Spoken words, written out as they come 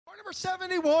number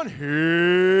 71,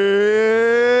 here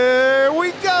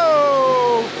we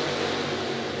go.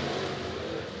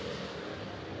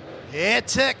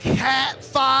 It's a Cat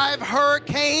 5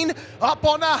 Hurricane up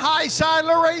on the high side of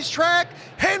the racetrack.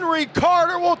 Henry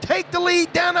Carter will take the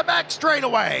lead down the back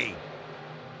straightaway.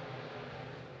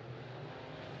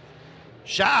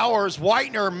 Showers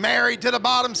Whitener married to the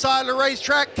bottom side of the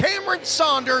racetrack. Cameron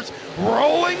Saunders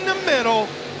rolling the middle.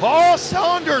 Oh,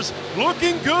 Saunders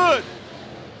looking good.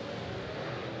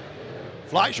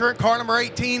 Fleischer in car number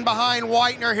 18 behind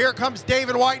Whitener. Here comes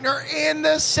David Whitener in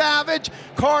the Savage.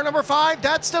 Car number 5,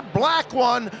 that's the black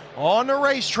one on the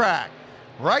racetrack.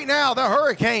 Right now, the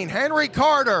Hurricane, Henry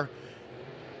Carter,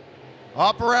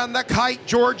 up around the Kite,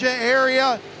 Georgia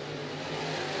area.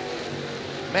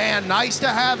 Man, nice to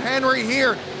have Henry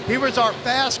here. He was our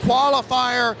fast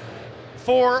qualifier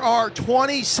for our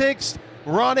 26th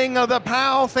running of the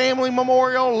Powell Family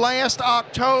Memorial last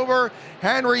October.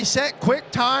 Henry set quick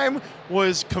time,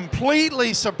 was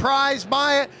completely surprised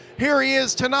by it. Here he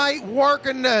is tonight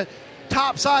working the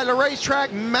top side of the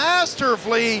racetrack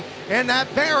masterfully in that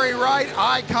very right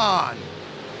Icon.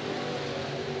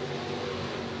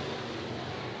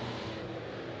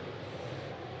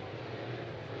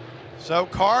 So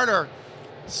Carter,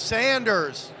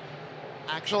 Saunders,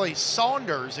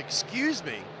 excuse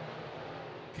me.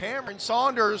 Cameron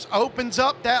Saunders opens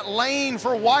up that lane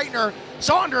for Whitener.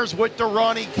 Saunders with the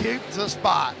run, he keeps the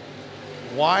spot.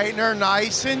 Whitener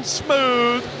nice and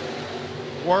smooth,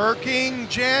 working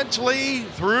gently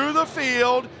through the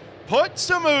field, puts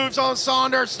the moves on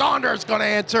Saunders. Saunders gonna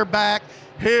answer back.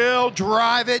 He'll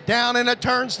drive it down into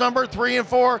turns number 3 and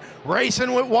 4.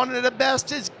 Racing with one of the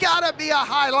best. It's gotta be a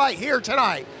highlight here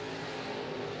tonight.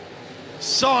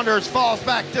 Saunders falls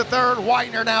back to third.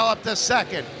 Whitener now up to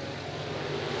second.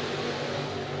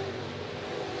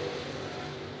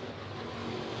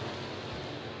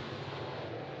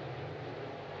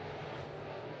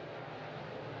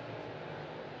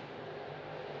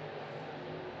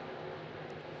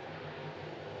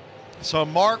 So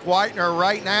Mark Whitener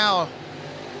right now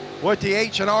with the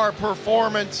H&R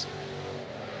Performance.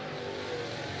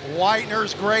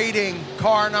 Whitener's grading,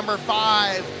 car number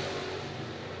 5.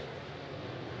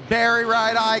 Very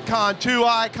right Icon, 2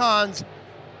 Icons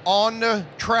on the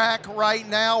track right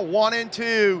now, 1 and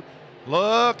 2.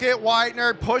 Look at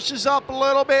Whitener, pushes up a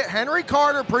little bit. Henry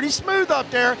Carter pretty smooth up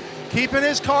there, keeping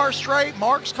his car straight.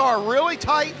 Mark's car really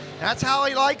tight, that's how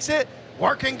he likes it.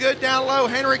 Working good down low,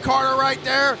 Henry Carter right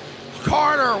there.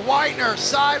 Carter, Whitener,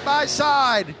 side by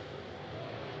side.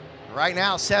 Right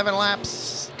now, 7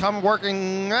 laps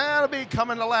working. That'll be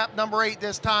coming to lap number 8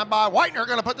 this time by. Whitener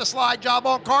gonna put the slide job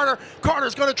on Carter.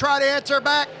 Carter's gonna try to answer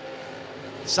back.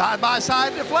 Side by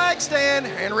side to flag stand.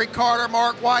 Henry Carter,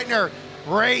 Mark Whitener.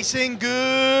 Racing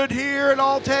good here at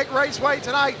Alltech Raceway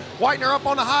tonight. Whitener up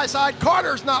on the high side.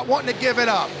 Carter's not wanting to give it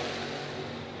up.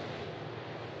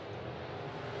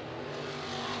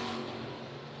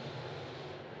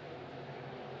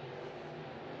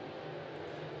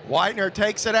 Whitener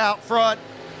takes it out front.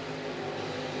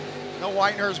 The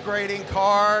Whitener's grading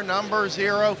car number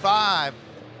 05.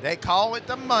 They call it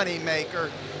the money maker.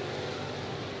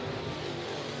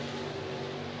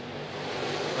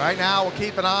 Right now, we'll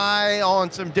keep an eye on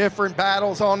some different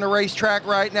battles on the racetrack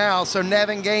right now. So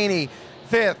Nevin Gainey,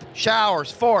 5th,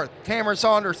 Showers, 4th, Cameron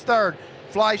Saunders, 3rd,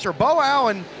 Fleischer. Bo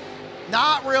Allen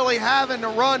not really having the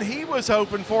run he was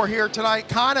hoping for here tonight,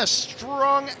 kind of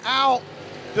strung out.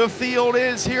 The field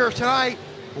is here tonight,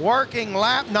 working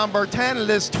lap number 10 of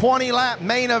this 20-lap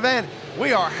main event.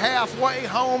 We are halfway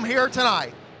home here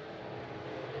tonight.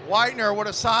 Whitener with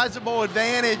a sizable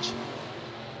advantage.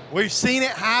 We've seen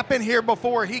it happen here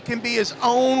before. He can be his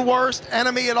own worst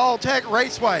enemy at Alltech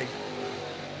Raceway.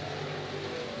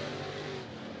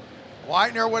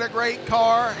 Whitener with a great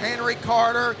car. Henry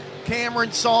Carter,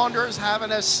 Cameron Saunders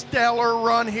having a stellar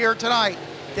run here tonight.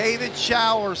 David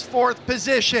Showers, 4th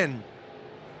position.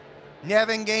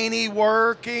 Nevin Gainey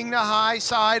working the high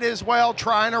side as well,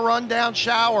 trying to run down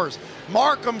Showers.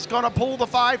 Markham's gonna pull the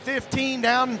 515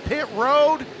 down pit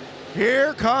road.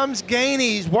 Here comes Gainey,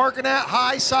 he's working that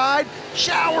high side.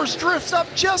 Showers drifts up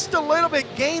just a little bit.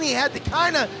 Gainey had to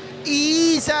kind of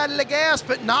ease out of the gas,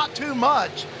 but not too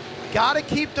much. Gotta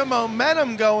keep the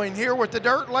momentum going here with the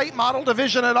dirt late model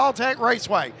division at Alltech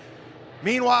Raceway.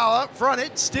 Meanwhile, up front,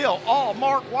 it's still all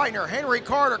Mark Whitener, Henry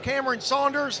Carter, Cameron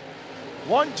Saunders.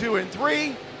 1, 2, and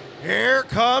 3. Here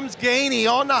comes Gainey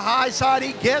on the high side.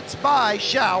 He gets by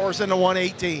Showers in the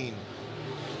 118.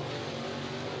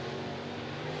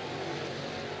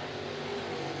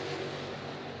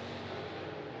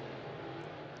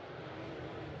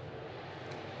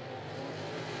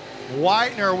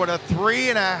 Whitener with a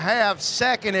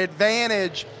 3.5-second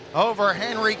advantage over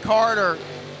Henry Carter.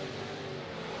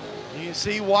 You can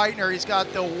see Whitener, he's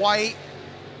got the white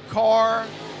car,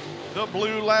 the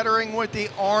blue lettering with the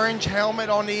orange helmet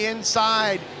on the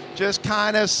inside. Just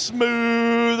kind of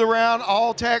smooth around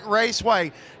Alltech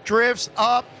Raceway. Drifts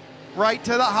up right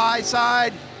to the high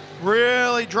side,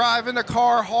 really driving the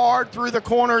car hard through the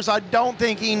corners. I don't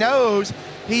think he knows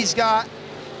he's got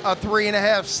a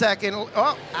 3.5-second,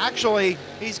 oh, actually,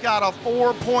 he's got a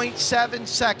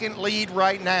 4.7-second lead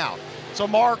right now. So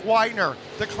Mark Whitener,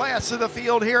 the class of the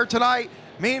field here tonight.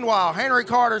 Meanwhile, Henry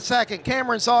Carter second,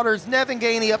 Cameron Saunders, Nevin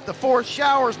Gainey up to fourth,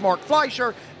 Showers, Mark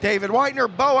Fleischer, David Whitener,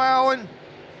 Bo Allen,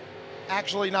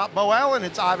 actually not Bo Allen,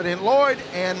 it's Ivan Lloyd,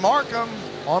 and Markham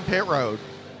on pit road.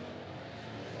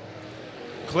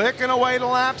 Clicking away the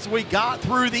laps, we got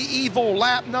through the evil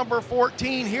lap number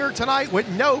 14 here tonight with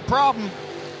no problem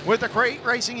with the Crate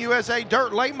Racing USA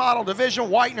Dirt Late Model Division.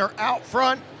 Whitener out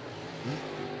front.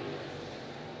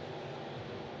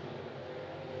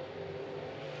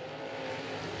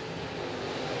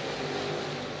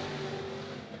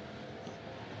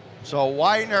 So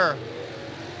Whitener,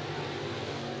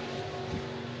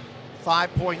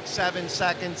 5.7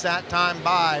 seconds that time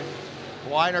by.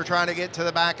 Whitener trying to get to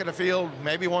the back of the field.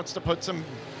 Maybe wants to put some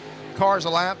cars a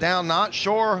lap down, not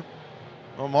sure.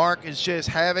 Well, Mark is just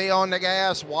heavy on the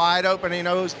gas, wide open. He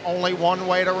knows only one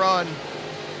way to run.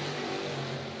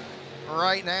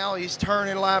 Right now, he's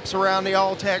turning laps around the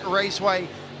Alltech Raceway.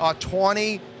 A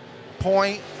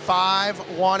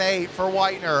 20.518 for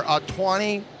Whitener. A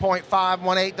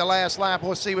 20.518 the last lap.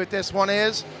 We'll see what this one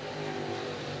is.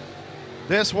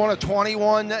 This one a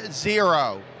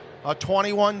 21.0. A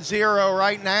 21.0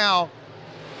 right now.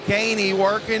 Gainey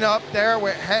working up there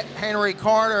with Henry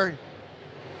Carter.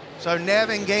 So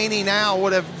Nevin Gainey now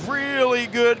with a really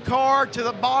good car to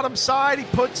the bottom side. He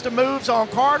puts the moves on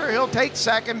Carter. He'll take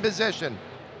second position.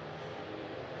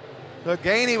 So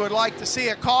Gainey would like to see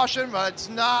a caution, but it's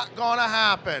not going to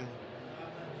happen.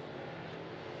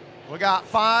 We got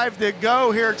 5 to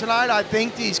go here tonight. I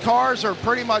think these cars are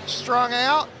pretty much strung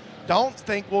out. Don't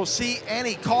think we'll see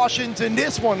any cautions in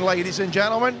this one, ladies and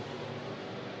gentlemen.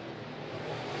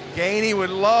 Gainey would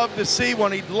love to see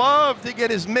one. He'd love to get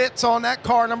his mitts on that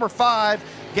car number 5.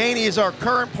 Gainey is our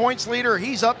current points leader.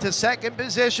 He's up to second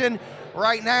position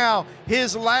right now.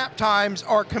 His lap times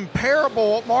are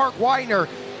comparable with Mark Whitener.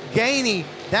 Gainey,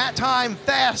 that time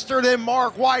faster than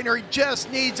Mark Whitener. He just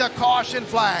needs a caution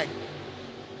flag.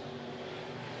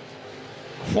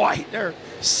 Whitener,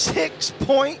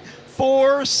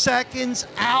 6.4 seconds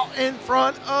out in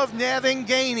front of Nevin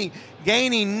Gainey.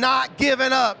 Gainey not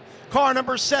giving up. Car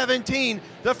number 17,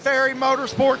 the Ferry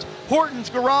Motorsports, Horton's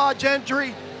garage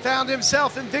entry, found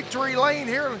himself in victory lane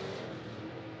here.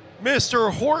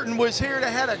 Mr. Horton was here to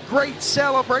have a great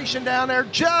celebration down there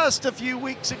just a few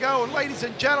weeks ago. And ladies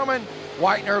and gentlemen,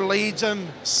 Whitener leads him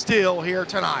still here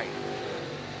tonight.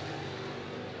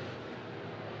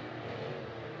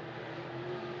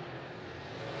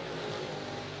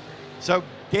 So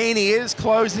Gainey is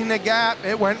closing the gap.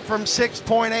 It went from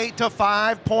 6.8 to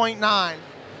 5.9.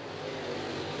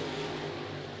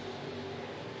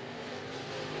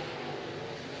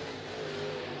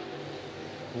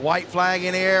 White flag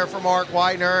in the air for Mark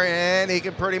Whitener, and he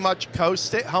can pretty much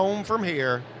coast it home from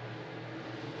here.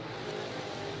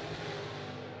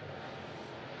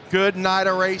 Good night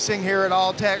of racing here at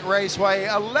Alltech Raceway.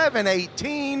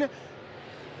 11:18.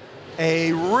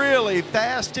 A really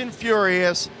fast and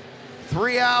furious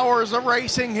 3 hours of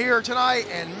racing here tonight.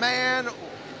 And man,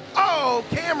 oh,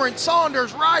 Cameron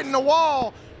Saunders riding the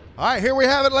wall. All right, here we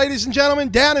have it, ladies and gentlemen.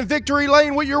 Down in victory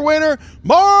lane with your winner,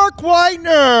 Mark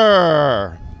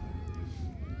Whitener.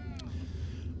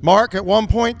 Mark, at one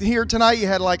point here tonight, you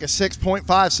had like a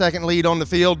 6.5 second lead on the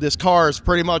field. This car is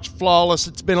pretty much flawless.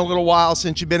 It's been a little while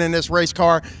since you've been in this race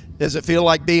car. Does it feel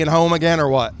like being home again or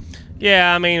what?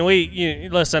 Yeah, I mean,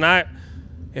 listen,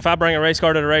 if I bring a race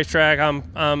car to the racetrack,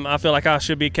 I feel like I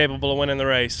should be capable of winning the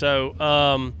race. So,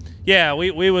 yeah,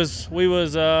 we was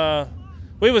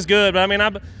good, but I mean,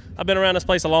 I've been around this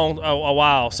place a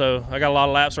while, so I got a lot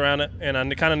of laps around it, and I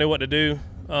kind of knew what to do.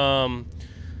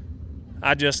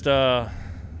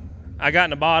 I got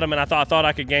in the bottom, and I thought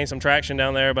I could gain some traction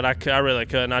down there, but I really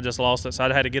couldn't. I just lost it, so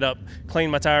I had to get up, clean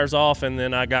my tires off, and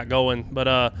then I got going.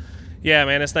 But yeah,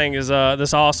 man, this thing is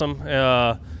this awesome.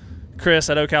 Chris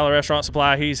at Ocala Restaurant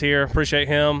Supply, he's here. Appreciate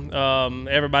him.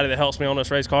 Everybody that helps me on this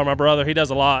race car. My brother, he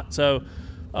does a lot. So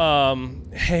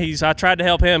I tried to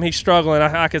help him. He's struggling.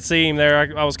 I could see him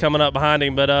there. I was coming up behind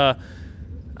him, but I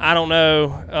don't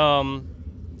know.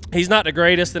 he's not the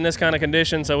greatest in this kind of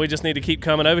condition, so we just need to keep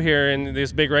coming over here, and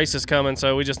this big race is coming,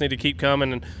 so we just need to keep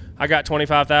coming. And I got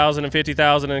 25,000 and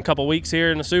 50,000 in a couple weeks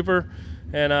here in the Super,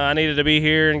 and I needed to be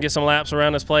here and get some laps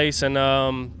around this place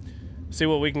and see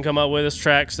what we can come up with. This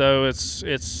track, so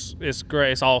it's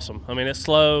great. It's awesome. I mean, it's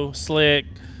slow, slick.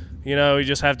 You know, you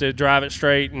just have to drive it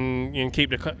straight and keep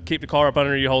the car up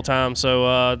under you the whole time.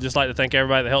 So just like to thank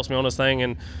everybody that helps me on this thing,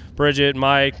 and Bridget,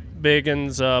 Mike,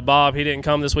 Biggins, Bob. He didn't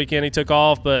come this weekend. He took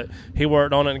off, but he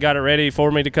worked on it and got it ready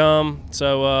for me to come.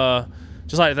 So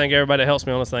just like to thank everybody that helps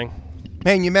me on this thing.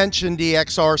 Man, you mentioned the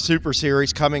XR Super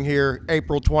Series coming here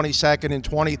April 22nd and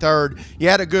 23rd. You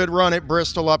had a good run at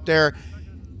Bristol up there.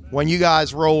 When you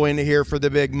guys roll into here for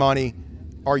the big money,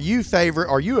 are you a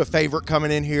favorite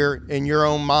coming in here in your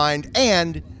own mind?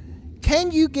 And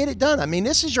can you get it done? I mean,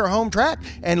 this is your home track,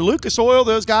 and Lucas Oil,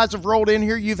 those guys have rolled in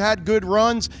here. You've had good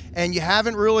runs, and you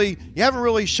haven't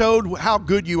really showed how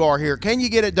good you are here. Can you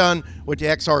get it done with the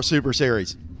XR Super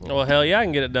Series? Well, hell yeah, I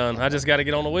can get it done. I just got to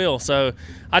get on the wheel. So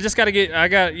I just got to get. I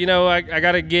got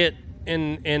to get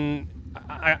in.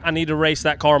 I need to race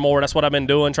that car more. That's what I've been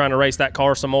doing, trying to race that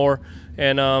car some more.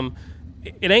 And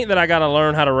it ain't that I got to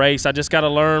learn how to race. I just got to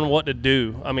learn what to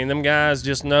do. I mean, them guys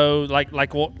just know, like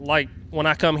when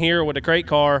I come here with the crate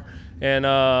car, and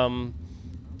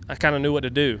I kind of knew what to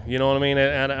do. You know what I mean?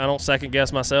 And I don't second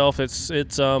guess myself.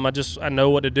 I know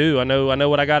what to do. I know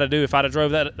what I got to do. If I'd have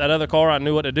drove that other car, I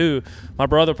knew what to do. My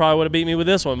brother probably would have beat me with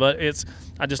this one, but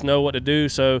I just know what to do.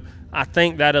 So I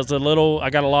think that is I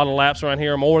got a lot of laps around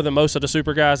here, more than most of the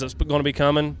super guys that's going to be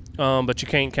coming. But you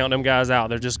can't count them guys out.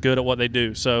 They're just good at what they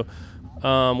do. So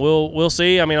we'll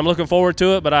see. I mean, I'm looking forward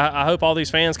to it, but I hope all these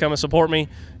fans come and support me.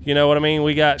 You know what I mean?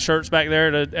 We got shirts back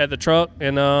there at the truck,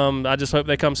 and I just hope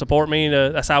they come support me.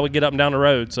 That's how we get up and down the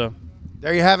road. So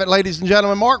there you have it, ladies and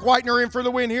gentlemen. Mark Whitener in for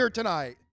the win here tonight.